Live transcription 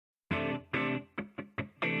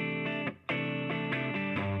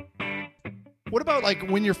What about like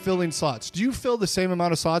when you're filling slots? Do you fill the same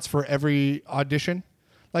amount of slots for every audition?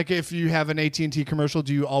 Like if you have an AT&T commercial,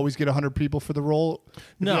 do you always get 100 people for the role?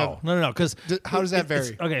 No. Because how does that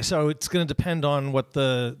vary? Okay, so it's going to depend on what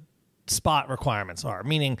the spot requirements are.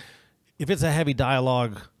 Meaning, if it's a heavy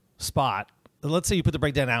dialogue spot, let's say you put the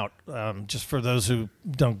breakdown out, just for those who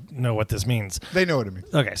don't know what this means. They know what it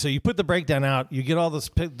means. Okay, so you put the breakdown out, you get all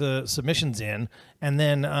the submissions in, and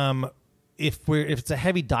then if it's a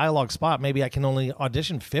heavy dialogue spot, maybe I can only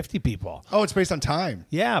audition 50 people. Oh, it's based on time.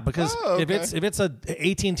 Yeah, because okay. if it's a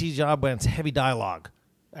AT&T job when it's heavy dialogue,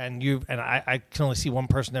 and I can only see one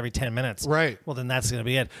person every 10 minutes. Right. Well, then that's going to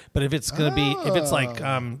be it. But if it's going to be if it's like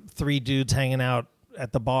 3 dudes hanging out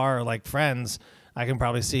at the bar like friends, I can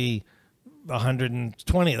probably see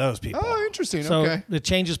 120 of those people. Oh, interesting. So okay. it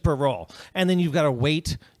changes per role. And then you've got to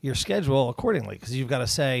weight your schedule accordingly, because you've got to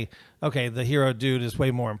say, okay, the hero dude is way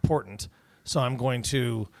more important, so I'm going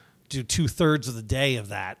to do 2/3 of the day of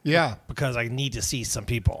that. Yeah. Because I need to see some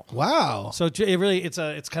people. Wow. So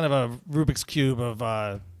it's kind of a Rubik's Cube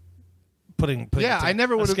of putting I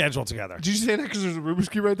never would have schedule together. Did you say that because there's a Rubik's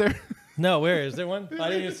Cube right there? No, where is there one? I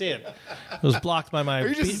didn't even see it. It was blocked by my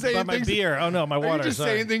beer. Oh no, my water. Are you just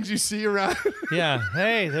saying things you see around? Yeah.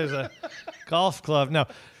 Hey, there's a golf club. No.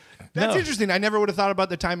 That's interesting. I never would have thought about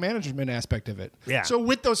the time management aspect of it. Yeah. So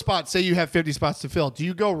with those spots, say you have 50 spots to fill, do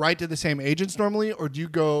you go right to the same agents normally, or do you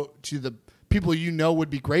go to the people you know would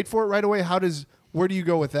be great for it right away? Where do you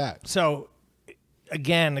go with that? So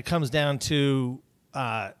again, it comes down to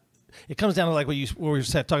like what we were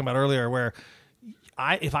talking about earlier, where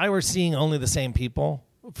if I were seeing only the same people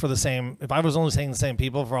if I was only seeing the same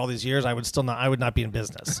people for all these years, I would not be in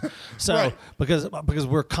business. So right. because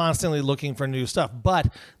we're constantly looking for new stuff.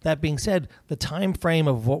 But that being said, the time frame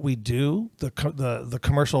of what we do, the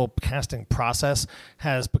commercial casting process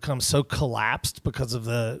has become so collapsed because of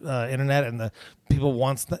the internet, and the people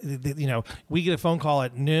we get a phone call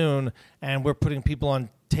at noon and we're putting people on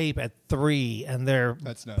tape at 3 and they're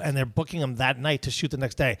booking them that night to shoot the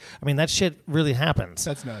next day. I mean, that shit really happens.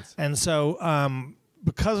 That's nuts. And so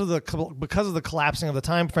because of the collapsing of the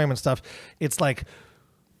time frame and stuff, it's like,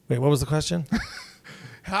 wait, what was the question?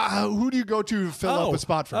 Who do you go to fill up a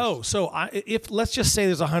spot first? So if let's just say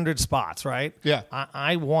there's 100 spots, right? Yeah.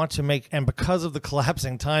 I want to make, and because of the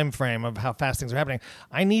collapsing time frame of how fast things are happening,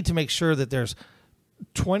 I need to make sure that there's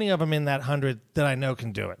 20 of them in that 100 that I know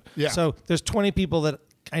can do it. Yeah. So there's 20 people that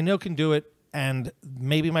I know can do it, and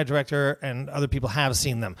maybe my director and other people have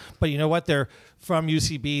seen them. But you know what? They're from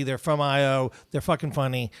UCB, they're from IO, they're fucking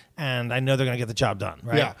funny, and I know they're going to get the job done,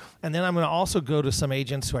 right? Yeah. And then I'm going to also go to some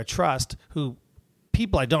agents who I trust,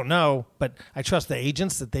 people I don't know, but I trust the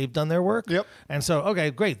agents that they've done their work. Yep. And so,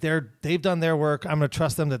 okay, great. They've done their work. I'm going to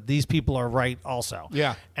trust them that these people are right also.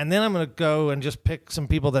 Yeah. And then I'm going to go and just pick some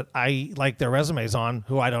people that I like their resumes on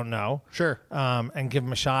who I don't know. Sure. And give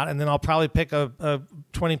them a shot. And then I'll probably pick a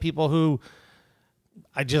 20 people who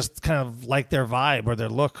I just kind of like their vibe or their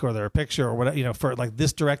look or their picture or whatever, for like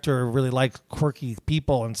this director really likes quirky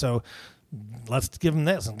people. And so let's give them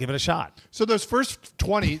this and give it a shot. So those first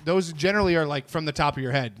 20, those generally are like from the top of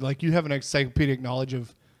your head. Like you have an encyclopedic knowledge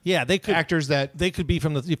of they could actors that they could be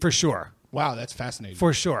from for sure. Wow, that's fascinating.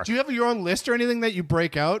 For sure. Do you have your own list or anything that you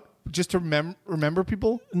break out just to remember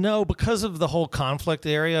people? No, because of the whole conflict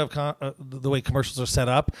area of the way commercials are set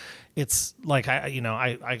up. It's like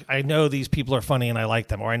I know these people are funny and I like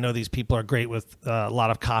them, or I know these people are great with a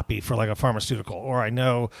lot of copy for like a pharmaceutical, or I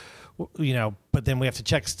know, but then we have to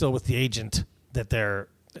check still with the agent that they're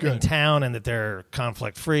in town and that they're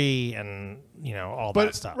conflict free and all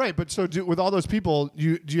that stuff. Right, but so with all those people,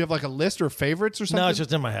 do you have like a list or favorites or something? No, it's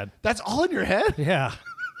just in my head. That's all in your head? Yeah.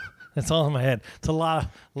 It's all in my head. It's a lot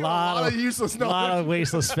of useless knowledge. A lot of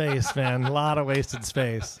wasteless space, man. A lot of wasted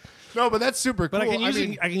space. No, but that's super cool. But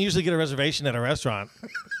I can usually get a reservation at a restaurant,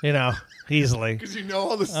 easily. Because you know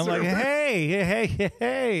all the I'm like,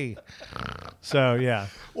 hey. So, yeah.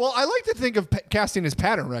 Well, I like to think of casting as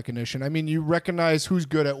pattern recognition. I mean, you recognize who's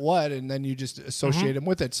good at what, and then you just associate them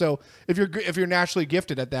with it. So if you're naturally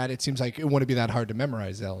gifted at that, it seems like it wouldn't be that hard to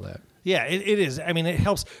memorize all that. Yeah, it is. I mean, it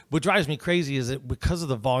helps. What drives me crazy is that because of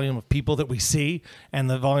the volume of people that we see and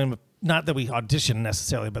the volume of, not that we audition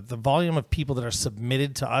necessarily, but the volume of people that are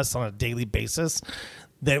submitted to us on a daily basis,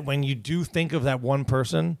 that when you do think of that one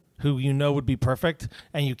person who would be perfect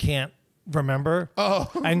and you can't remember,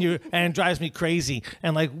 and it drives me crazy.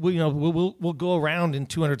 And like we'll go around in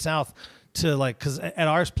 200 South to because at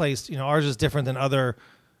our place, ours is different than other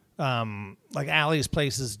like Allie's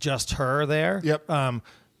place is just her there. Yep.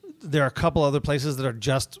 there are a couple other places that are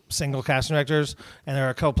just single casting directors, and there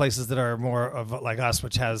are a couple places that are more of like us,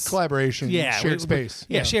 which has collaboration, shared space.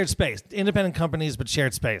 Yeah, shared space. Independent companies, but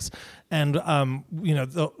shared space. And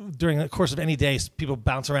during the course of any day, people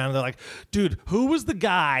bounce around and they're like, "Dude, who was the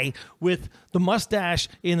guy with the mustache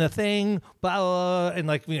in the thing?" Blah, blah, blah. And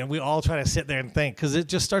like we all try to sit there and think because it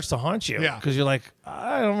just starts to haunt you. Yeah, because you're like,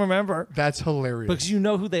 I don't remember. That's hilarious because you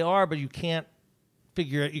know who they are, but you can't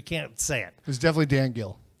figure it. You can't say it. It's definitely Dan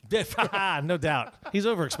Gill. No doubt. He's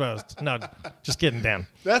overexposed. No, just kidding, Dan.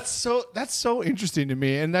 That's so interesting to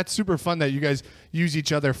me, and that's super fun that you guys use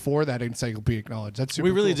each other for that encyclopedic knowledge. That's super.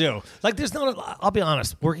 We really cool. do. Like, there's not. I'll be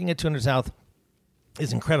honest. Working at 200 South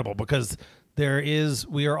is incredible because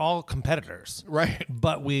we are all competitors, right?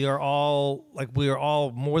 But we are all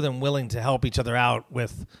more than willing to help each other out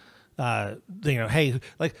with, hey,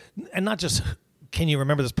 like, and not just can you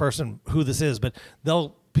remember this person, who this is, but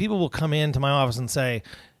people will come into my office and say,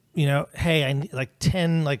 hey, I need like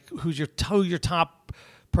 10, like who's your top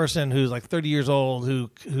person who's like 30 years old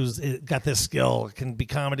who's got this skill, can be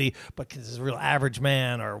comedy, but is a real average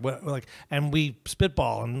man or what, like, and we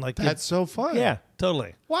spitball and like that's so fun. Yeah,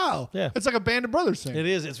 totally. Wow. Yeah, it's like a Band of Brothers thing. It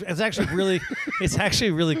is. It's actually really it's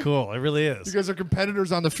actually really cool. It really is. You guys are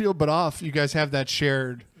competitors on the field, but off you guys have that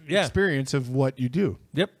shared experience of what you do.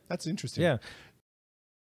 Yep. That's interesting. Yeah.